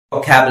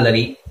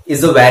vocabulary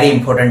is a very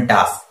important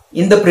task.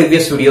 In the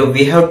previous video,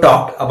 we have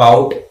talked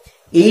about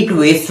 8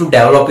 ways to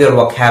develop your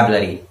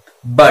vocabulary.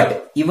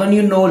 But even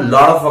you know a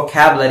lot of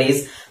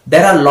vocabularies,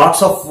 there are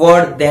lots of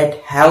words that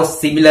have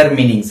similar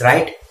meanings,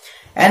 right?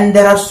 And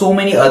there are so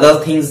many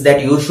other things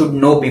that you should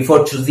know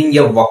before choosing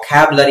your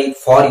vocabulary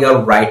for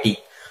your writing.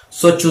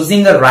 So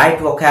choosing a right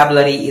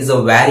vocabulary is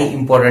a very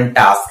important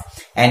task.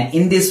 And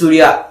in this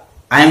video,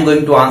 I am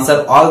going to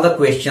answer all the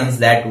questions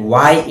that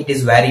why it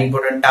is very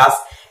important task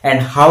and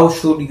how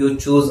should you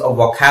choose a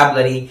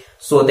vocabulary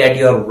so that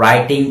your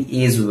writing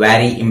is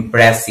very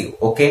impressive.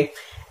 Okay.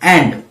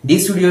 And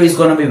this video is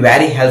going to be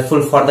very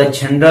helpful for the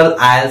general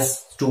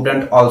IELTS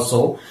student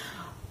also,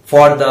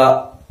 for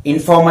the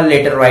informal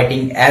letter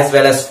writing as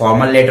well as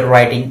formal letter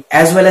writing,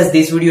 as well as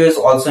this video is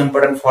also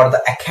important for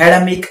the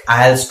academic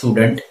IELTS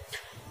student.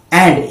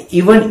 And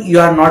even you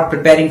are not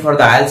preparing for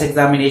the IELTS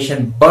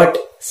examination, but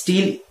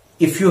still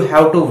if you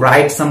have to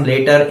write some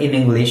letter in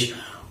English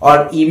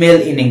or email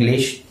in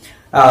English,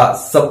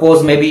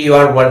 suppose maybe you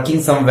are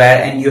working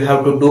somewhere and you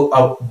have to do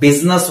a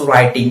business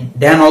writing,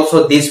 then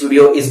also this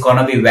video is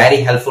gonna be very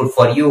helpful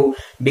for you,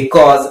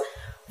 because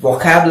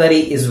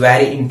vocabulary is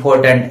very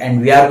important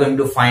and we are going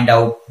to find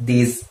out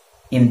this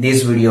in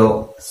this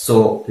video.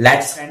 So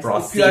let's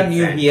proceed. If you are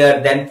new here,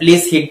 then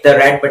please hit the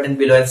red button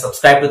below and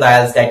subscribe to the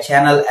IELTS Guide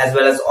channel, as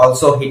well as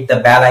also hit the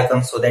bell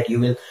icon so that you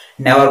will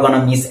never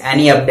gonna miss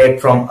any update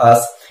from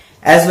us.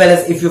 As well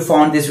as if you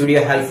found this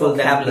video helpful,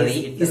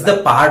 vocabulary is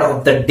the part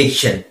of the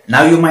diction.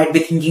 Now you might be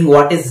thinking,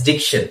 what is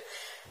diction?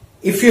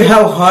 If you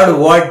have heard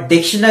word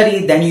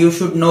dictionary, then you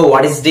should know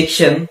what is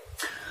diction.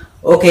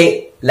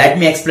 Okay, let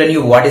me explain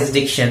you what is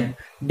diction.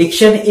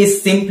 Diction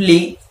is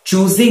simply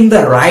choosing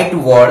the right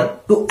word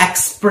to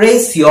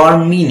express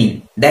your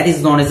meaning. That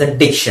is known as a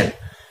diction.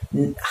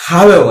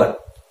 However,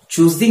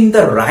 choosing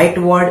the right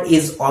word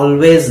is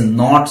always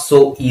not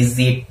so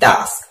easy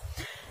task.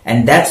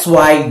 And that's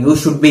why you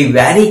should be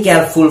very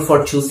careful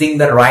for choosing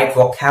the right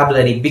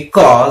vocabulary,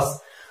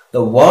 because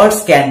the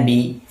words can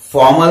be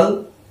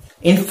formal,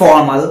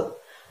 informal,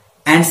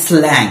 and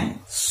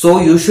slang.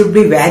 So you should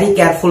be very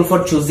careful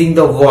for choosing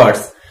the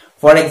words.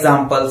 For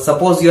example,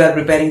 suppose you are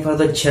preparing for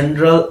the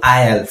general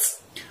IELTS.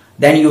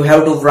 Then you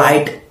have to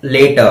write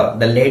letter.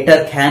 The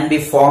letter can be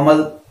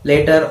formal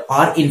letter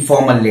or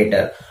informal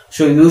letter.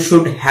 So you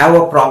should have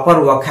a proper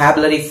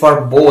vocabulary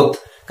for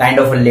both kind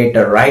of a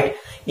letter, right?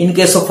 In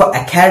case of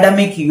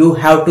academic, you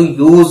have to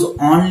use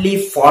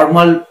only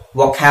formal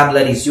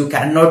vocabularies. You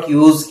cannot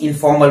use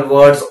informal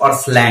words or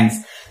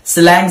slangs.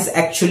 Slangs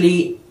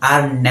actually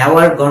are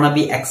never gonna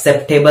be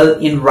acceptable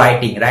in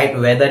writing, right?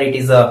 Whether it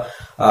is a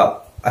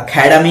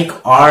academic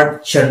or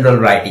general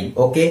writing,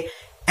 okay?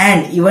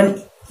 And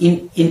even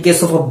in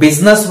case of a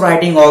business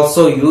writing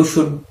also, you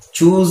should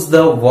choose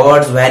the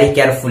words very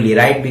carefully,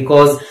 right?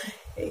 Because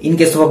in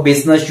case of a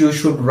business, you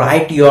should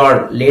write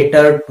your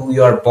letter to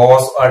your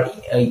boss, or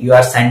you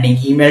are sending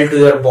email to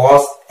your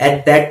boss.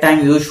 At that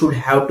time, you should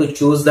have to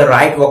choose the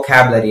right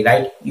vocabulary,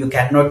 right? You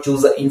cannot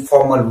choose the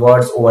informal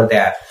words over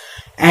there.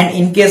 And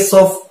in case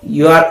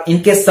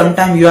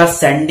sometime you are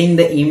sending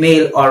the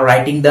email or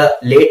writing the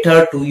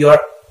letter to your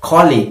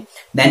colleague,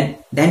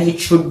 then it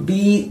should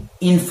be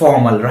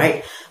informal,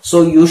 right?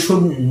 So you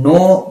should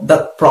know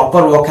the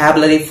proper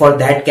vocabulary for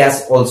that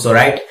case also,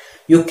 right?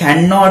 You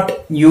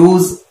cannot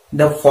use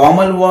the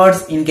formal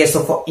words in case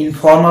of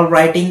informal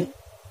writing,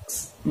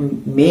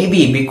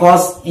 maybe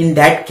because in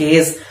that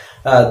case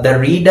the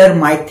reader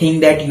might think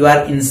that you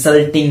are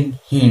insulting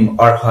him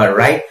or her,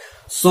 right?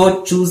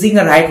 So choosing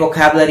a right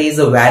vocabulary is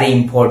very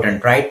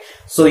important, right?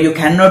 So you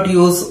cannot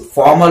use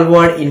formal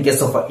word in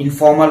case of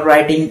informal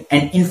writing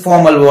and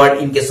informal word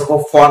in case of a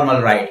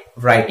formal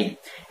writing.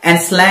 And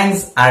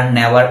slangs are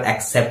never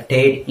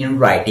accepted in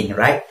writing,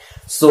 right?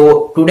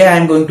 So today I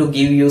am going to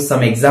give you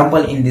some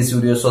example in this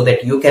video so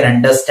that you can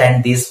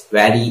understand this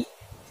very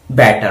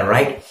better,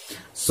 right?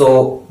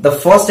 So the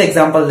first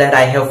example that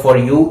I have for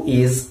you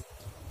is,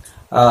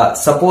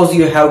 suppose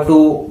you have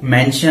to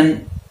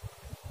mention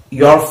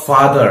your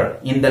father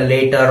in the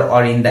letter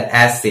or in the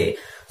essay.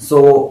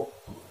 So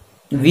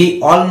we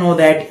all know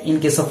that in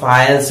case of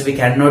IELTS, we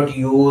cannot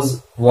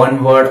use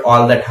one word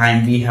all the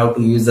time. We have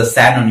to use the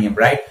synonym,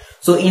 right?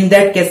 So in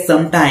that case,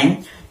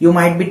 sometime you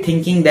might be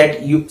thinking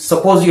that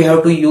suppose you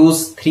have to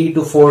use 3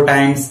 to 4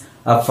 times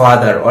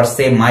father, or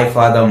say my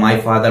father, my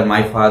father,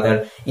 my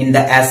father. In the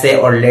essay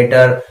or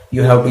letter,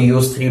 you have to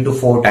use 3 to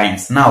 4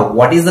 times. Now,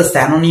 what is the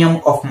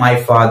synonym of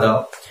my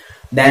father?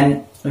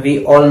 Then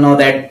we all know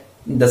that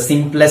the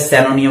simplest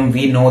synonym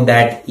we know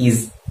that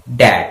is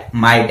dad,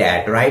 my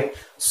dad, right?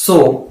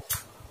 So,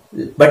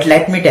 but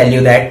let me tell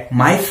you that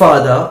my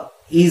father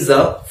is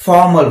a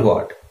formal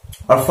word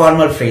or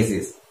formal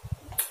phrases.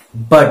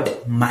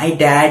 But my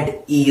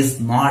dad is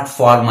not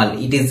formal,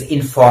 it is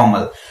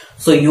informal.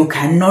 So you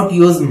cannot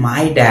use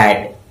my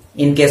dad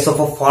in case of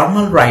a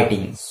formal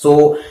writing.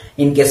 So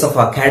in case of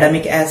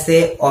academic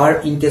essay or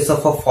in case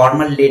of a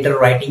formal letter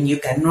writing, you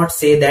cannot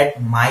say that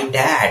my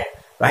dad,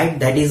 right?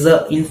 That is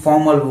an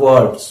informal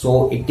word.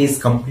 So it is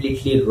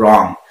completely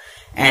wrong.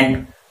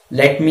 And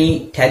let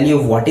me tell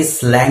you what is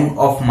slang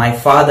of my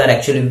father.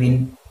 Actually,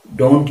 we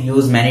don't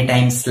use many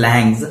times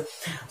slangs,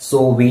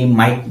 so we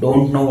might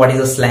don't know what is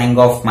a slang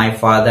of my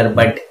father,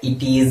 but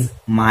it is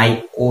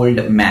my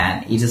old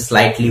man. It is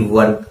slightly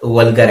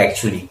vulgar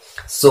actually.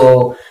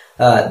 So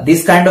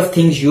these kind of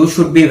things you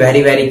should be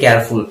very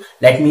careful.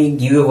 Let me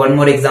give you one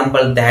more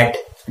example, that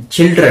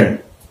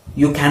children,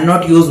 you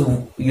cannot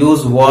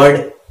use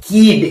word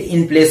kid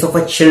in place of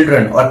a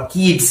children, or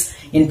kids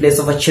in place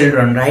of a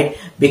children, right?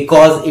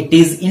 Because it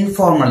is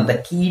informal. The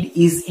kid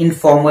is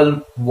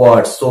informal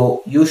word,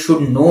 so you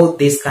should know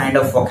this kind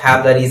of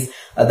vocabularies,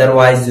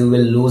 otherwise you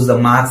will lose the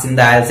marks in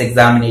the IELTS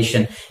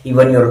examination.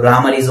 Even your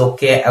grammar is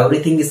okay,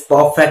 everything is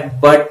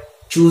perfect, but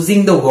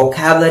choosing the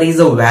vocabulary is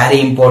very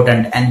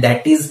important, and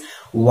that is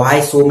why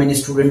so many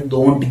students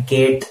don't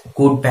get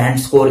good band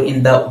score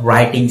in the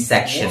writing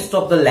section. Most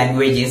of the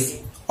language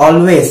is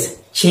always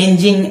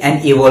changing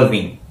and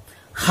evolving.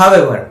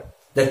 However,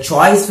 the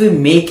choice we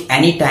make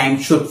anytime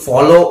should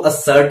follow a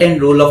certain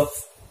rule of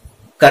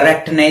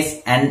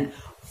correctness and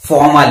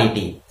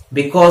formality,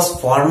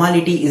 because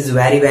formality is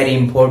very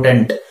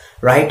important,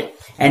 right?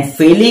 And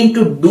failing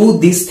to do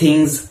these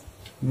things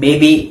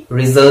maybe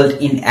result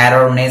in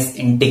erroneous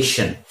in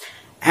diction.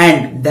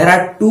 And there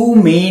are two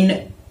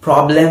main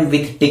problems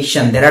with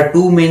diction. There are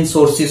two main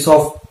sources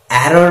of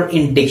error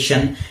in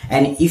diction,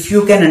 and if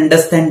you can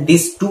understand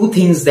these two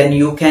things, then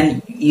you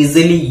can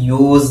easily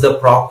use the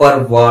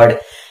proper word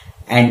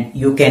and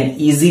you can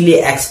easily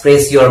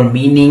express your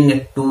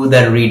meaning to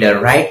the reader,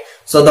 right?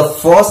 So the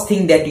first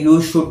thing that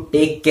you should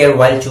take care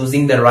while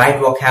choosing the right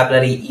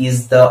vocabulary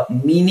is the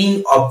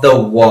meaning of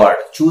the word,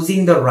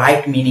 choosing the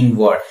right meaning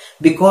word,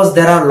 because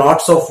there are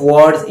lots of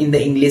words in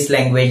the English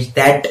language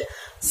that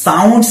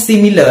sound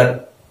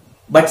similar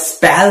but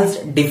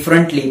spelled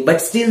differently,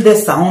 but still they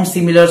sound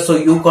similar, so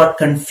you got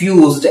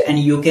confused and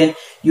you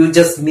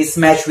just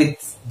mismatch with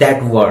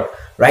that word,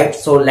 right?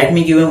 So let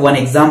me give you one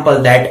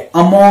example, that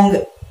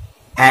among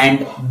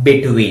and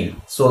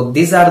between. So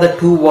these are the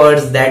two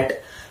words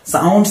that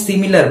sound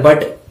similar,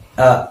 but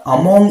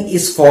among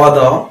is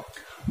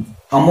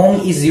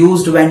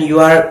used when you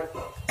are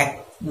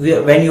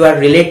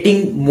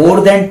relating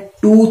more than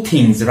two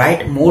things,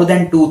 right? More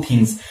than two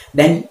things,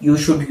 then you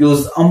should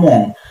use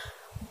among.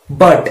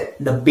 But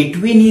the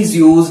between is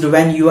used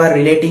when you are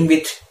relating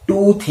with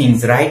two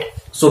things, right?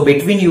 So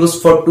between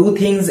used for two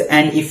things,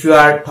 and if you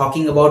are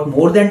talking about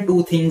more than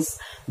two things,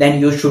 then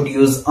you should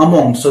use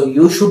among. So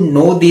you should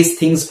know these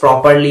things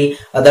properly,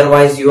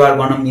 otherwise you are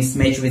gonna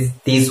mismatch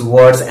with these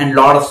words, and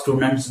lot of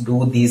students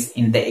do this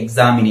in the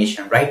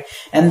examination, right?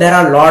 And there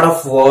are a lot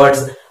of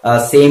words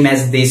same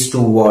as these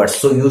two words,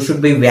 so you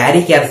should be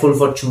very careful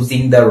for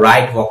choosing the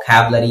right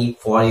vocabulary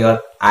for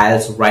your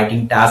IELTS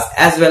writing task,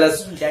 as well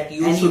as that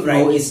you should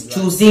know is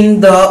choosing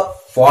the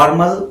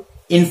formal,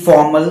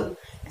 informal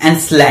and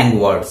slang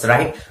words,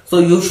 right? So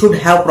you should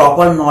have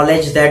proper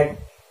knowledge that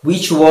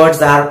which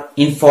words are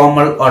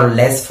informal or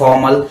less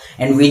formal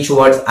and which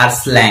words are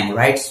slang,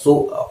 right?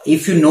 So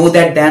if you know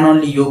that, then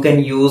only you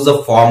can use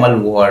a formal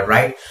word,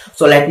 right?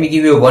 So let me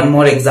give you one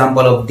more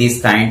example of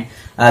this kind,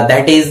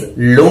 that is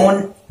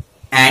loan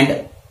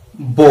and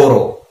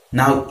borrow.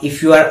 Now,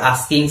 if you are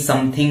asking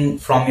something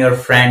from your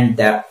friend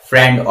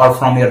or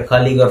from your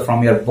colleague or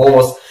from your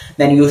boss,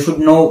 then you should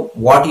know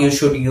what you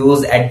should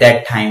use at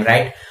that time,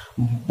 right?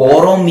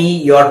 Borrow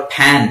me your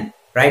pen,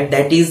 right?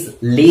 That is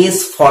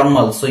less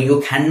formal, so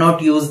you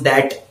cannot use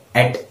that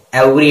at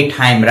every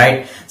time,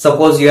 right?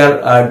 Suppose you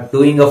are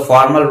doing a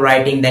formal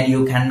writing, then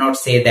you cannot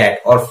say that,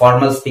 or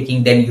formal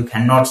speaking, then you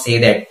cannot say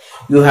that.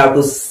 You have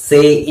to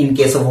say, in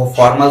case of a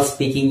formal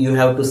speaking, you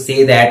have to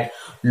say that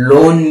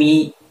loan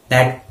me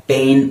that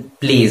pen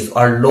please,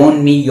 or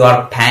loan me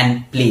your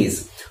pen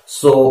please.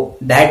 So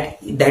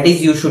that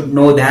is, you should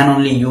know, then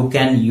only you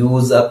can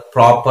use a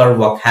proper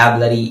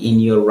vocabulary in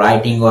your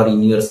writing or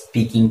in your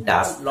speaking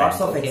task. Lots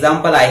of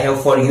example I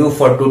have for you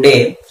for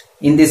today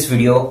in this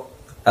video.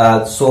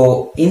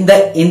 So in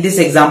these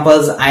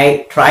examples,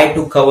 I try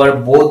to cover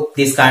both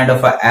these kind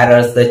of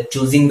errors, the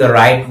choosing the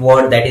right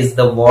word, that is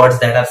the words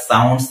that are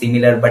sound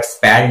similar but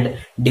spelled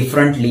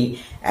differently,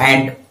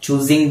 and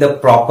choosing the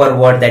proper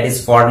word, that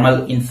is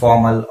formal,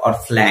 informal or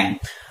slang.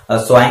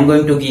 So I'm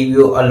going to give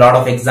you a lot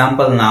of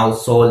example now.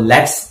 So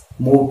let's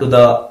move to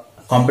the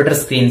computer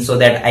screen so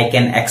that I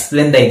can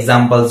explain the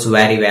examples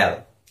very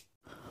well.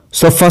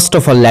 So first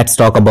of all, let's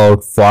talk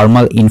about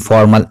formal,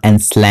 informal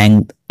and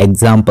slang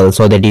example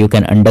so that you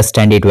can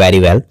understand it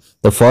very well.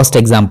 The first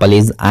example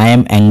is I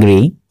am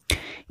angry.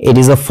 It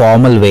is a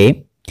formal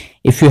way.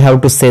 If you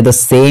have to say the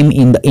same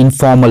in the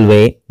informal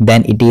way,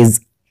 then it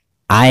is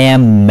I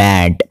am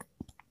mad.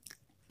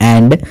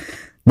 And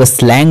the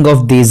slang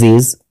of this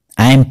is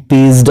I am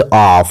pissed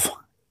off.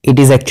 It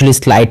is actually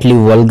slightly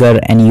vulgar,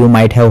 and you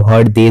might have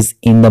heard this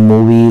in the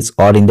movies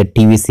or in the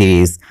TV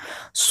series.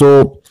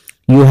 So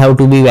you have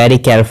to be very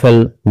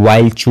careful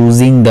while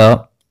choosing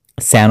the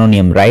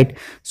synonym, right?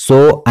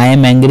 So I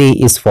am angry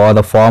is for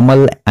the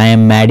formal, I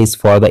am mad is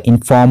for the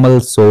informal.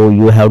 So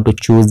you have to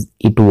choose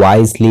it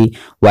wisely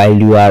while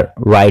you are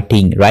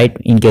writing, right?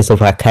 In case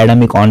of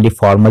academic, only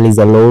formal is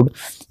allowed.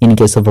 In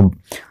case of a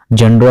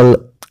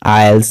general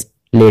Ielts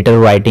later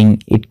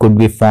writing, it could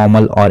be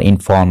formal or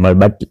informal,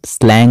 but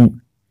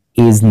slang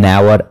is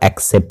never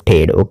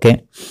accepted.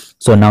 Okay,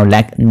 so now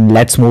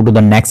let's move to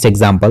the next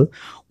example.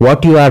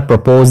 What you are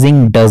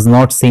proposing does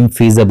not seem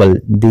feasible.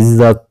 This is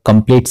a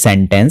complete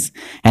sentence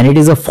and it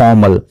is a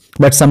formal,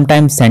 but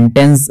sometimes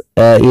sentence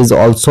is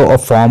also a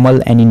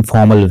formal and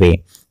informal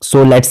way.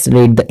 So let's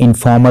read the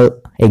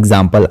informal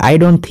example. I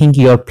don't think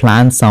your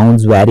plan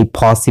sounds very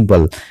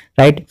possible,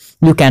 right?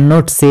 You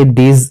cannot say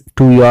this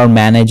to your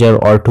manager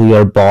or to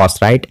your boss,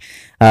 right?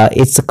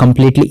 It's a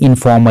completely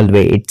informal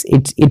way.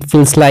 It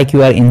feels like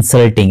you are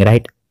insulting,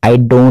 right? I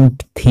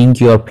don't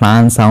think your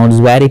plan sounds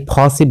very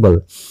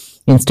possible.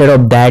 Instead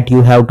of that,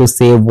 you have to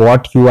say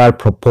what you are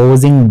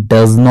proposing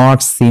does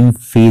not seem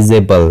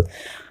feasible.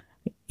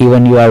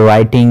 Even you are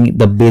writing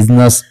the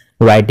business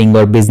writing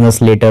or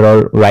business letter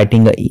or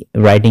writing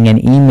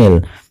an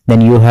email,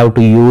 then you have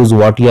to use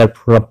what you are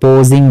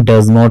proposing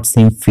does not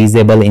seem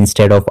feasible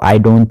instead of I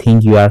don't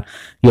think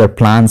your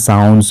plan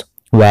sounds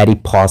very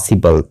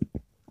possible.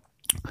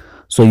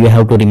 So you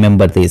have to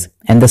remember this.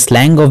 And the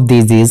slang of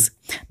this is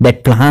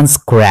that plan's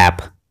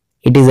crap.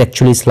 It is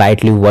actually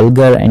slightly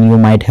vulgar and you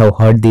might have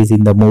heard this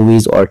in the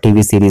movies or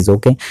TV series.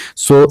 Okay,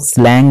 so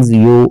slangs,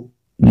 you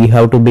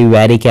have to be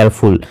very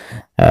careful.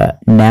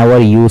 Never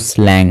use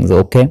slangs.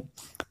 Okay,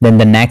 then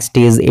the next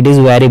is, it is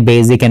very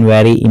basic and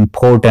very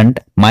important.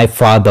 My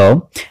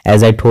father,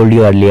 as I told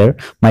you earlier,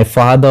 my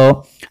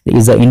father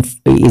is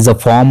a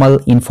formal,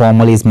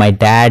 informal is my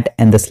dad,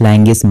 and the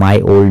slang is my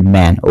old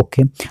man.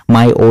 Okay,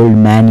 my old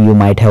man you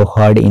might have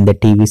heard in the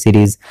TV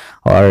series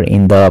or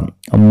in the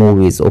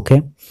movies.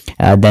 Okay,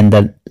 then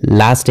the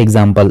last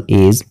example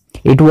is,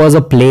 it was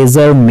a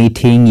pleasure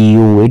meeting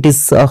you. It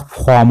is a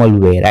formal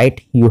way,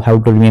 right? You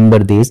have to remember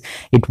this.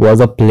 It was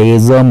a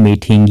pleasure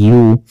meeting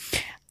you.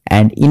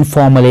 And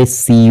informal is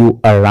see you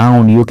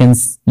around. You can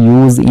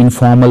use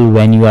informal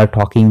when you are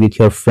talking with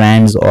your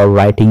friends or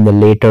writing the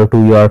letter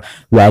to your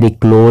very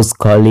close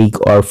colleague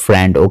or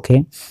friend.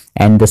 Okay,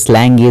 and the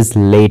slang is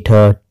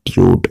later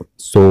dude.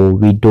 So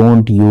we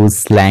don't use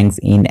slangs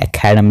in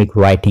academic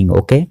writing.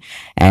 Okay,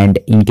 and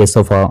in case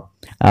of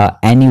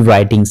any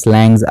writing,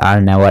 slangs are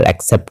never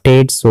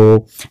accepted.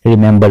 So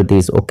remember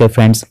this. Okay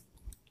friends,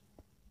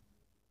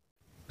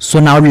 so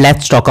now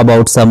let's talk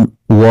about some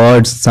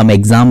words, some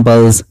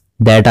examples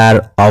that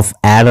are of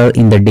error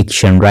in the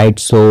diction, right?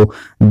 So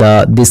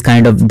there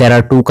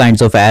are two kinds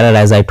of error,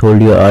 as I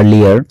told you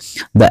earlier.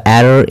 The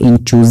error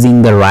in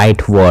choosing the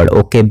right word,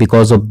 okay,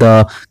 because of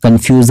the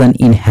confusion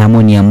in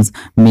homonyms,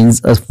 means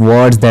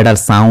words that are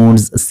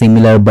sounds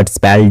similar but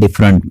spelled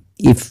different.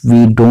 If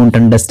we don't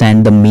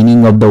understand the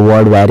meaning of the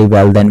word very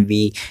well, then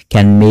we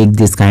can make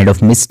this kind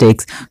of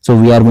mistakes. So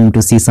we are going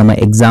to see some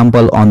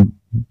example on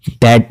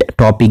that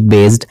topic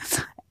based,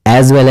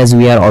 as well as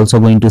we are also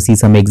going to see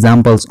some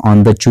examples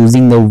on the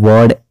choosing the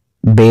word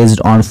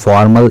based on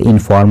formal,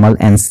 informal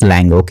and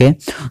slang. Okay,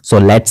 so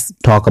let's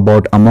talk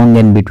about among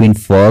and between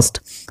first.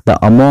 The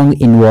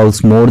among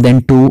involves more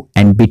than two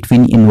and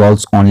between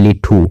involves only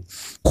two.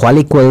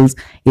 Colloquials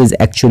is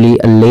actually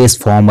a less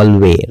formal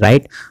way,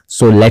 right?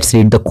 So let's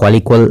read the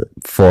colloquial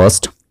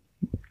first.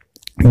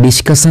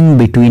 Discussion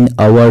between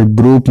our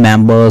group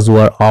members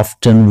were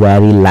often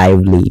very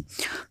lively.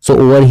 So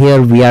over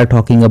here we are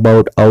talking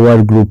about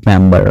our group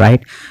member,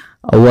 right?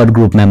 Our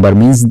group member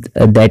means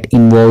that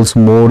involves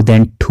more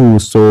than two.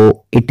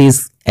 So it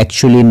is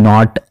actually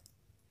not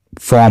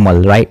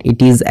formal, right?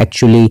 It is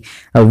actually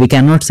we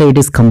cannot say it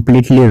is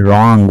completely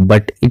wrong,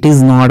 but it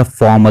is not a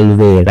formal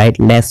way, right?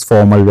 Less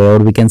formal way, or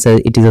we can say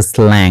it is a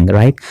slang,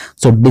 right?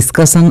 So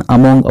discussion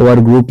among our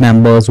group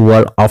members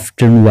were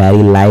often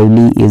very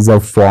lively is a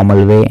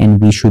formal way, and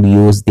we should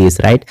use this,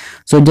 right?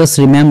 So just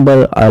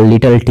remember a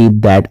little tip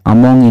that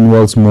among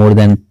involves more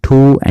than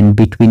two and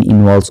between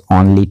involves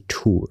only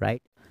two,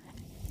 right?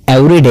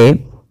 Every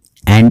day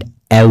and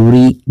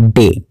every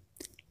day.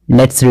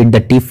 Let's read the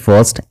tip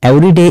first.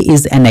 Every day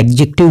is an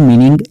adjective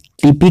meaning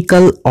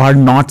typical or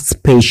not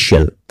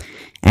special,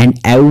 and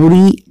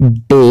every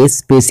day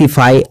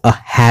specify a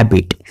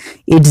habit.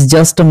 It's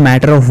just a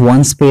matter of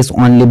one space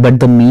only, but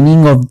the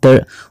meaning of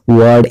the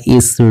word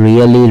is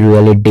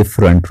really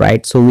different,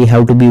 right? So we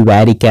have to be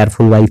very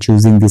careful while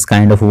choosing this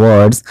kind of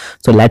words.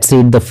 So let's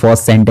read the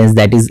first sentence,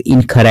 that is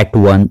incorrect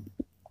one.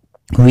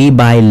 We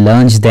buy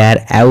lunch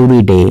there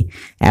every day.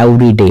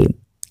 Every day,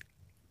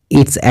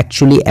 it's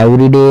actually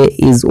every day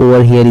is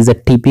over here is a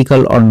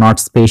typical or not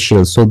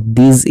special, so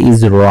this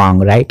is wrong,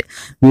 right?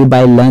 We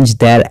buy lunch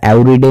there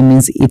every day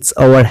means it's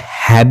our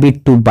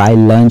habit to buy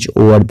lunch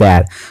over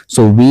there.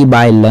 So we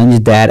buy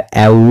lunch there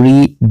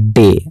every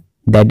day,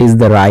 that is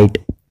the right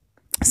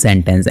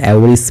sentence.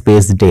 Every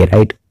space day,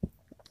 right?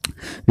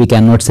 We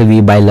cannot say we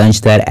buy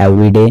lunch there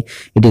every day.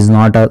 It is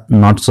not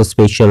so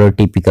special or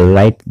typical,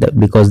 right?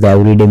 Because the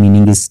everyday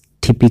meaning is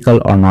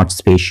typical or not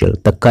special.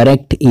 The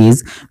correct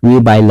is we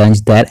buy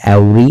lunch there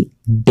every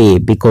day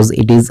because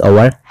it is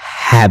our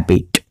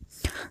habit.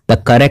 The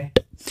correct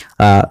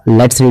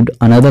let's read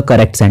another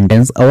correct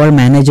sentence. Our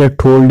manager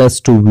told us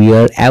to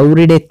wear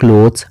everyday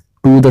clothes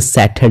to the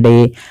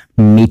Saturday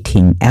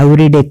meeting.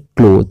 Everyday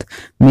clothes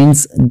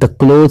means the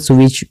clothes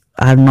which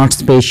are not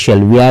special.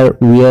 We are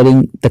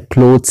wearing the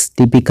clothes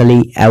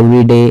typically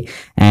every day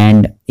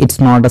and it's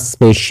not a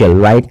special,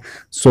 right?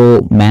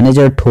 So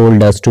manager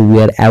told us to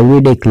wear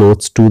everyday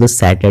clothes to the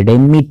Saturday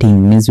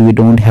meeting means we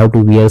don't have to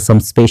wear some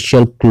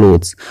special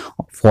clothes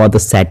for the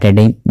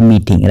Saturday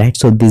meeting, right?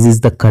 So this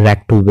is the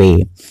correct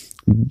way.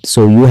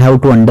 So you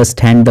have to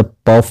understand the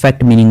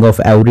perfect meaning of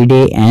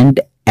everyday and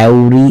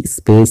every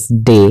space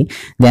day,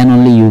 then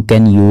only you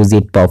can use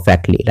it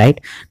perfectly, right?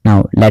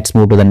 Now let's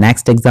move to the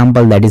next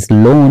example, that is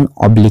loan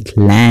oblique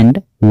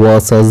land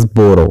versus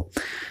borrow.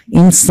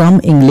 In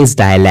some English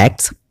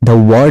dialects, the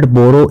word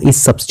borrow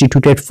is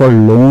substituted for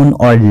loan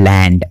or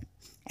land,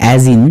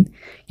 as in,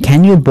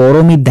 can you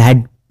borrow me that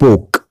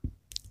book?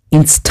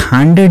 In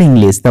standard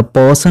English, the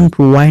person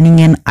providing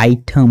an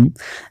item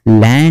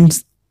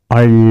lends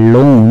or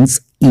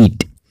loans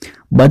it,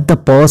 but the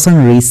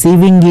person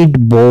receiving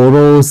it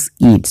borrows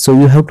it. So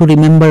you have to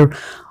remember,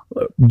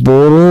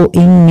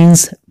 borrowing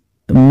means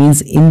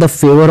in the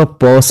favor of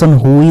person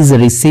who is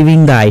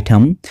receiving the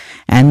item,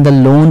 and the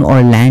loan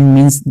or land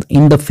means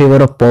in the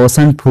favor of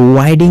person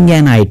providing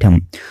an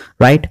item,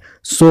 right?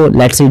 So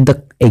let's read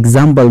the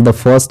example. The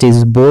first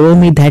is borrow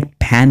me that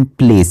pen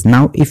please.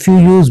 Now if you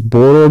use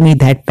borrow me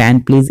that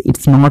pen please,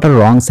 it's not a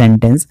wrong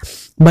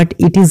sentence, but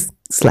it is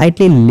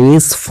slightly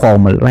less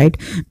formal, right?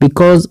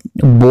 Because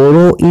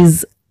borrow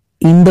is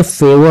in the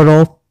favor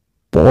of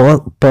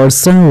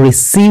person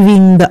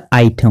receiving the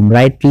item,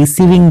 right?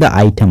 Receiving the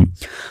item.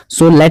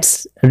 So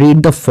let's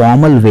read the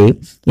formal way.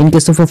 In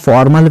case of a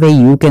formal way,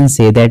 you can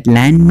say that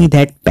lend me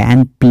that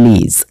pen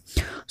please.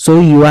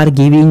 So you are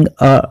giving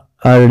a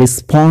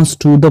response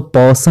to the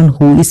person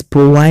who is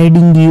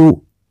providing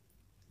you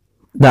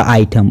the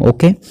item,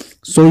 okay?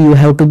 So you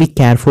have to be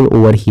careful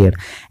over here,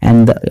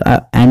 and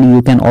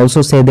you can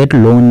also say that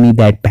loan me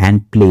that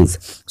pen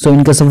please. So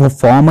in case of a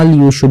formal,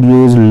 you should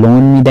use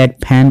loan me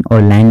that pen or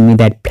lend me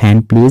that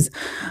pen please.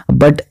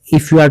 But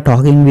if you are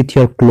talking with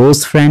your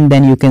close friend,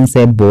 then you can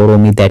say borrow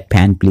me that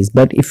pen please.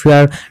 But if you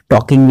are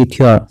talking with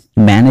your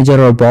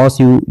manager or boss,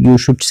 you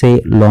should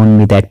say loan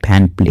me that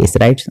pen please,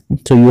 right?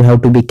 So you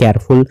have to be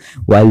careful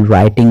while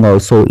writing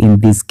also in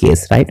this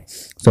case, right?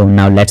 So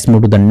now let's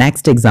move to the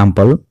next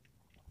example,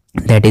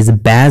 that is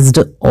based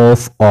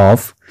off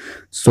of.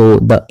 So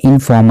the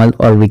informal,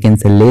 or we can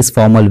say less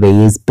formal way,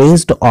 is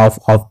based off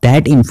of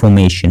that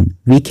information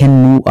we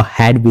can move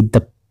ahead with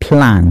the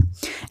plan.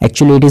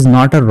 Actually it is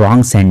not a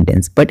wrong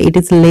sentence, but it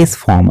is less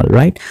formal,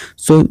 right?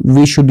 So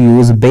we should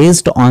use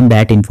based on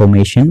that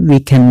information we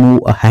can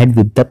move ahead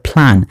with the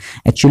plan.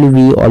 Actually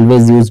we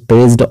always use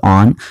based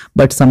on,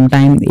 but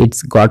sometimes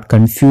it's got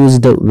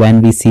confused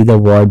when we see the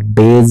word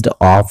based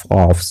off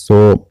of.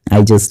 So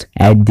I just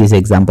add this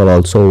example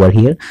also over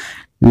here.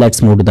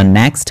 Let's move to the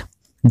next.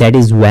 That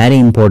is very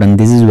important.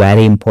 This is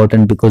very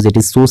important because it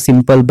is so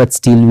simple, but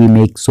still we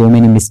make so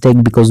many mistakes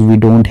because we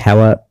don't have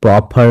a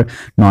proper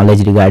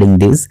knowledge regarding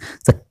this.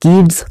 The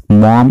kids,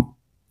 mom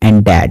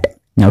and dad.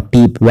 Now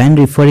tip, when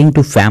referring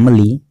to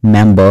family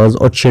members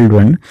or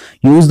children,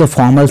 use the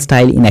formal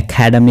style in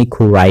academic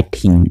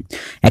writing.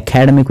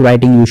 Academic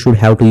writing you should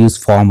have to use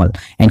formal,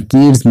 and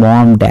kids,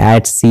 mom,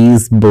 dad,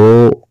 sis,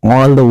 bro,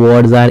 all the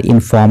words are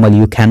informal,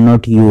 you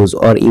cannot use,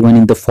 or even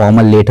in the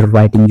formal letter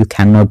writing you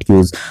cannot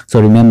use.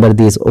 So remember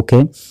this,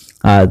 okay?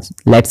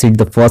 Let's read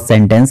the first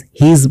sentence.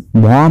 His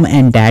mom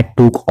and dad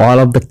took all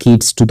of the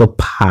kids to the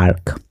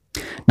park.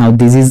 Now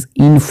this is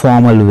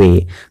informal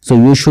way, so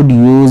you should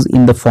use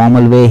in the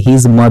formal way.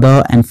 His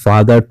mother and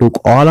father took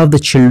all of the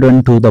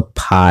children to the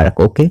park,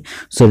 okay?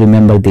 So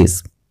remember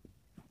this.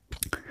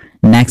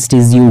 Next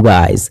is you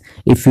guys.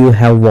 If you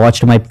have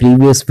watched my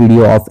previous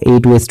video of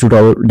 8 ways to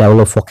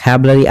develop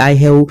vocabulary, I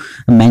have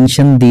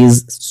mentioned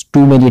these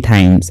too many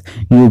times.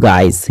 You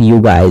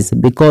guys,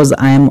 because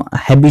I am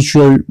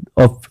habitual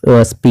of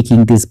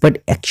speaking this,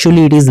 but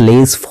actually it is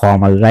less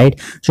formal,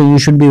 right? So you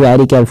should be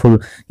very careful.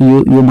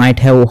 You might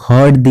have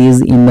heard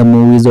these in the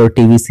movies or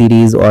TV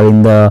series or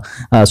in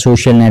the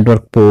social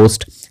network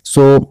post.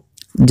 So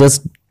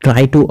just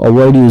try to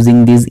avoid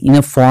using these in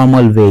a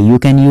formal way. You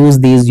can use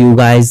these you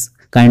guys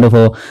kind of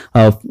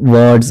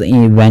words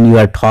when you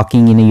are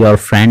talking in your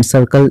friend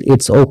circle,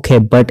 it's okay,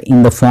 but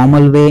in the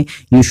formal way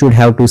you should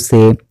have to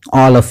say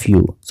all of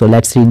you. So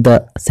let's read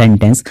the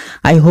sentence.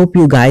 I hope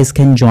you guys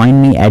can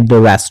join me at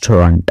the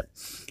restaurant.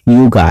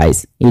 You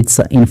guys, it's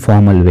an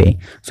informal way,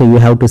 so you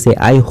have to say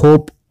I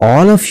hope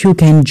all of you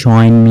can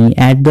join me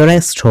at the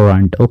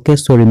restaurant, okay?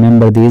 So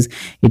remember this,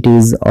 it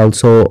is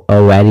also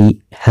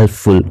very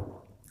helpful.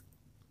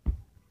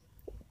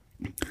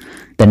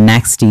 The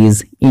next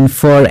is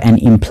infer and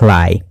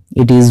imply.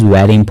 It is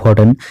very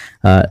important.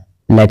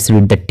 Let's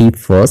read the tip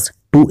first.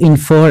 To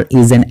infer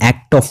is an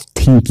act of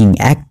thinking.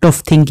 Act of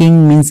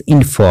thinking means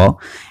infer,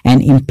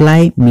 and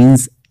imply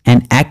means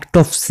an act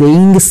of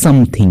saying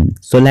something.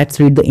 So let's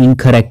read the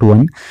incorrect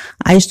one.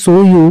 I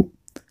saw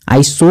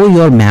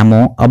your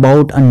memo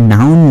about a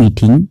noun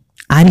meeting.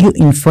 Are you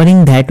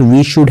inferring that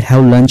we should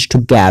have lunch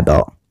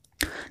together?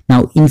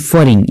 Now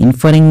inferring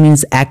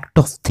means act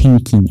of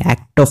thinking.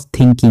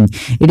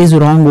 It is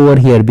wrong over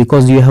here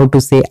because you have to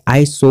say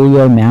I saw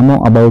your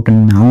memo about a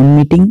noun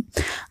meeting.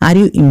 Are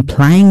you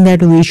implying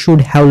that we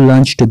should have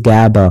lunch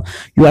together?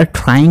 You are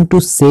trying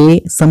to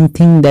say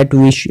something that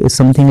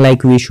something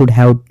like we should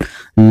have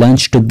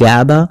lunch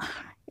together.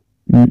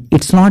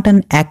 It's not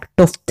an act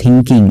of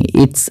thinking,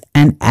 it's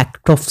an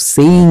act of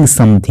saying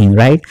something,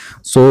 right?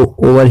 So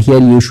over here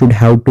you should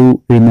have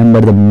to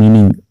remember the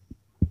meaning.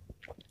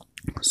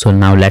 So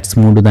now let's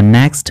move to the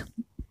next.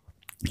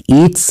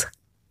 Eats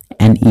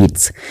and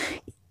eats.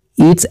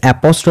 Eats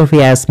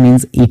apostrophe s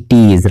means it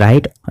is,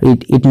 right?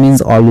 It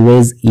means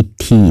always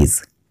it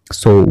is.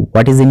 So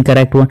what is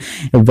incorrect one?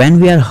 When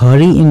we are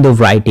hurry in the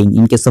writing,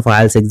 in case of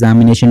IELTS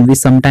examination, we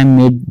sometimes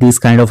made this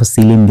kind of a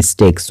silly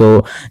mistake.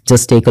 So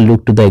just take a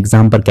look to the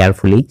example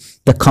carefully.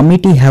 The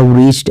committee have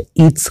reached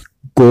its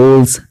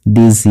goals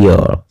this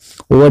year.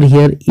 Over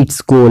here,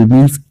 its goal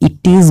means it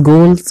is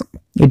goals.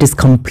 It is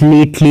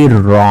completely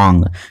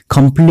wrong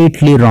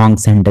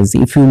sentence.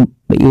 If you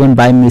even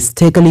by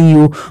mistakenly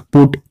you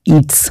put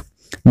its,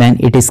 then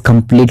it is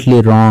completely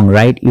wrong,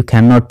 right? You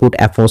cannot put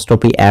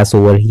apostrophe s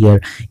over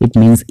here. It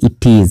means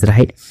it is,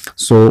 right?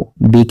 So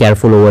be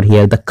careful over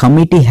here. The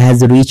committee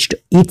has reached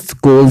its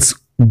goals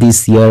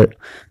this year,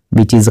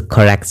 which is a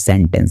correct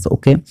sentence.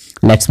 Okay,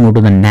 let's move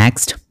to the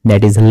next,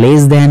 that is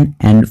less than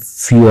and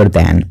fewer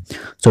than.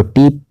 So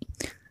tip: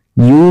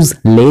 use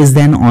less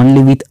than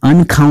only with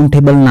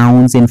uncountable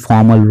nouns in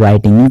formal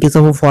writing. In case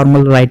of a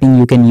formal writing,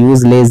 you can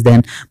use less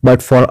than,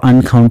 but for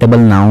uncountable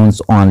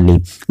nouns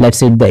only.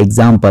 Let's read the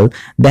example.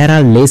 There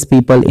are less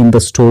people in the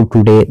store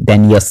today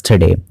than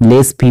yesterday.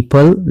 Less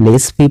people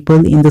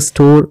in the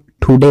store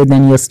today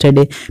than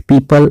yesterday.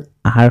 People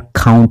are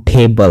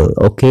countable.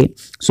 Okay,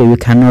 so you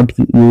cannot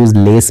use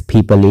less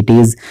people. It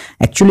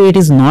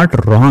is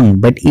not wrong,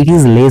 but it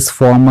is less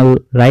formal,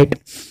 right?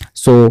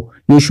 So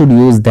you should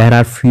use there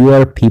are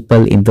fewer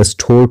people in the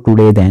store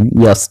today than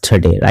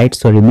yesterday, right?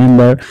 So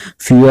remember,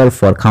 fewer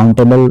for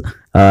countable,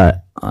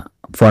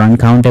 for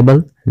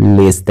uncountable,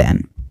 less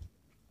than.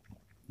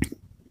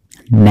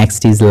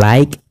 Next is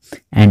like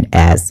and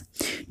as.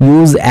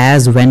 Use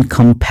as when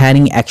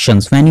comparing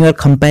actions. When you are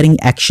comparing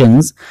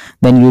actions,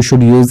 then you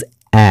should use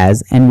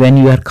as, and when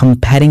you are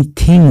comparing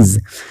things,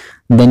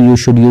 then you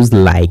should use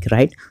like,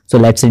 right? So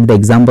let's read the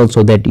example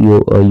so that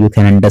you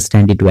can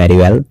understand it very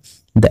well.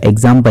 The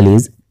example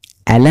is,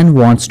 Alan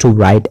wants to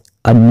write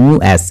a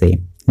new essay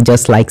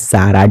just like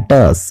Sarah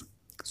does.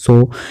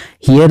 So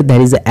here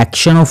there is an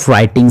action of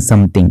writing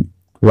something.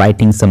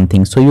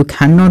 So you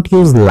cannot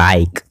use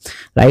like,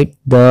 right?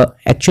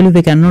 Actually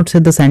we cannot say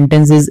the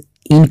sentence is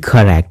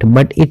incorrect,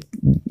 but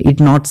it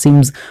not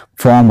seems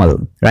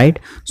formal, right?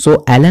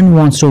 So Alan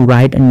wants to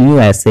write a new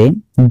essay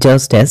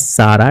just as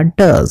Sarah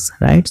does,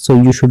 right? So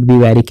you should be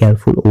very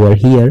careful over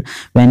here.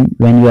 When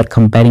you are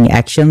comparing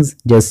actions,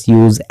 just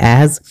use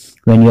as.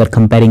 When you are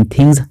comparing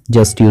things,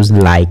 just use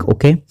like.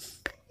 Okay,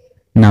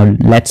 now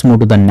let's move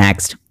to the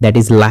next, that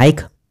is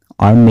like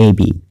or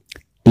maybe.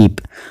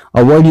 Tip: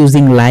 avoid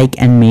using like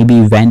and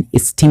maybe when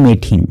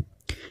estimating.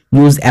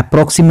 Use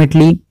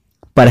approximately,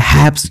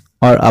 perhaps,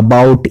 or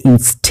about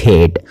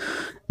instead.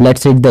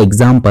 Let's read the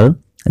example.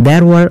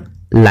 There were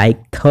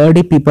like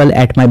 30 people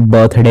at my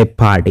birthday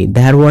party.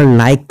 There were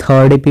like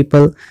 30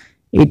 people.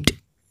 It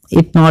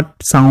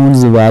not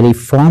sounds very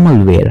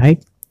formal way,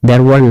 right?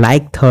 There were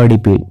like 30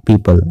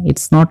 people.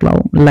 It's not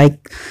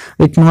like,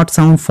 it not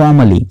sound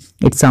formally.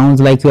 It sounds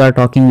like you are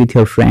talking with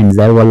your friends.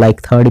 There were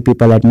like 30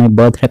 people at my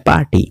birthday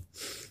party.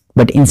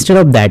 But instead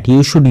of that,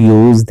 you should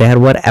use there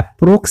were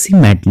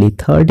approximately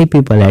 30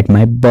 people at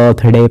my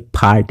birthday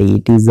party.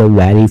 It is a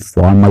very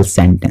formal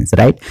sentence,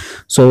 right?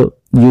 So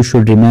you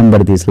should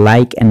remember this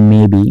like and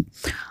maybe.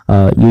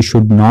 You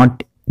should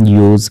not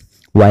use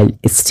while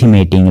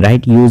estimating,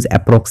 right? Use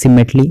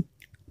approximately,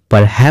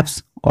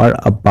 perhaps, or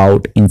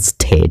about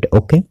instead.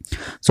 Okay,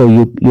 so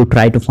you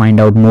try to find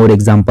out more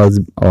examples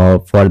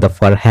for the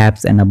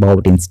perhaps and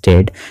about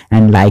instead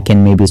and like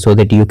and maybe, so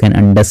that you can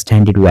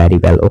understand it very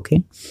well.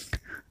 Okay,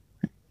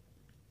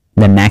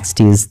 the next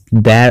is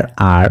there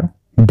are,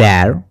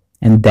 there,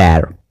 and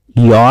there,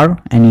 your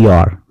and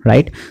your,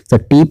 right? So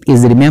tip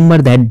is remember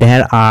that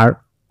there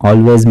are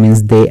always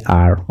means they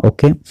are.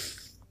 Okay,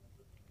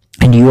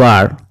 and you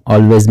are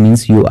always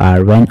means you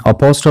are. When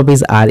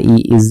apostrophes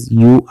re is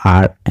you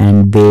are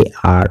and they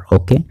are.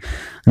 Okay,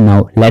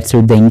 now let's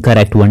read the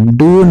incorrect one.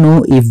 Do you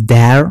know if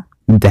they're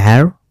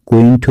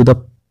going to the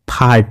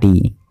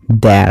party?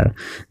 There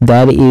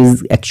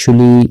is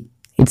actually,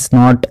 it's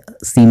not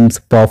seems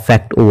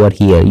perfect over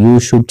here. You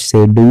should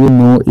say, do you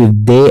know if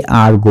they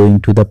are going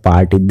to the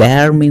party?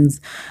 There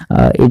means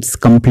it's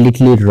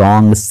completely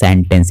wrong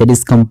sentence. It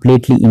is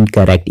completely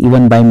incorrect.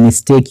 Even by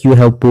mistake you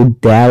have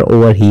put there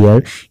over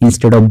here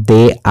instead of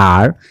they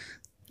are.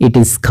 it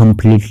is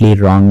completely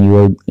wrong.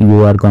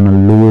 You are gonna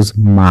lose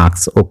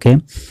marks. Okay,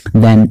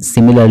 then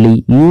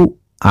similarly, you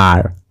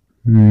are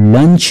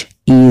lunch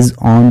is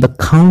on the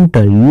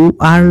counter. You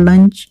are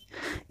lunch,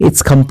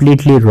 it's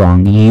completely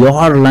wrong.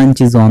 Your lunch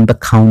is on the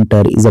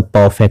counter is a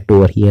perfect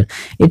over here.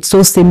 It's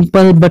so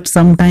simple, but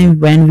sometimes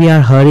when we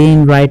are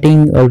hurrying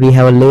writing or we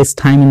have a less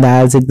time in the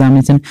IELTS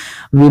examination,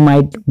 we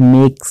might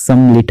make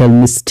some little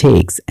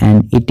mistakes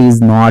and it is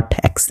not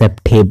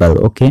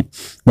acceptable. Okay,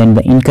 then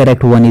the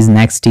incorrect one is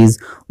next is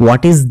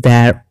what is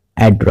their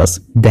address.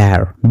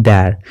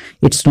 There,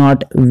 it's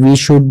not, we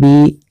should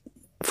be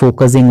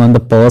focusing on the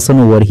person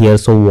over here.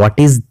 So what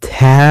is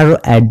their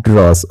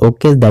address?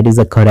 Okay, that is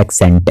a correct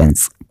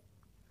sentence.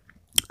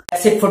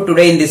 That's it for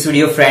today in this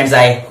video, friends.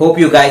 I hope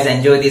you guys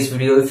enjoyed this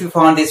video. If you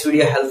found this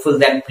video helpful,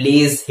 then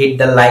please hit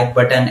the like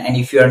button, and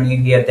if you are new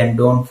here, then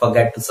don't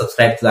forget to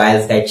subscribe to the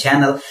IELTS Guide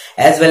channel.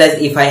 As well as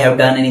if I have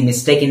done any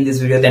mistake in this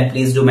video, then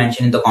please do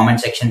mention in the comment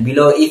section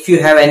below. If you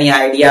have any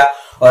idea,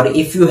 or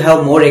if you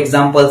have more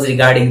examples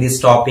regarding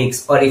these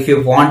topics, or if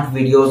you want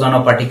videos on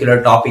a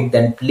particular topic,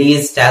 then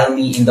please tell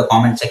me in the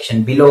comment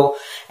section below.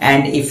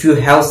 And if you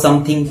have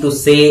something to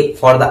say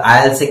for the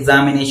IELTS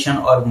examination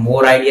or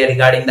more idea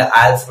regarding the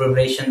IELTS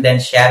preparation,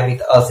 then share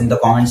with us in the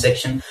comment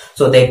section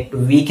so that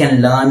we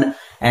can learn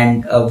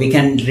and we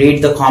can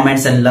read the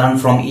comments and learn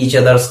from each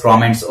other's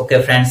comments.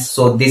 Okay, friends.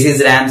 So this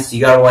is Rams.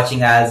 You are watching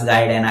IELTS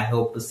Guide, and I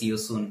hope to see you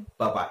soon.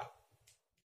 Bye-bye.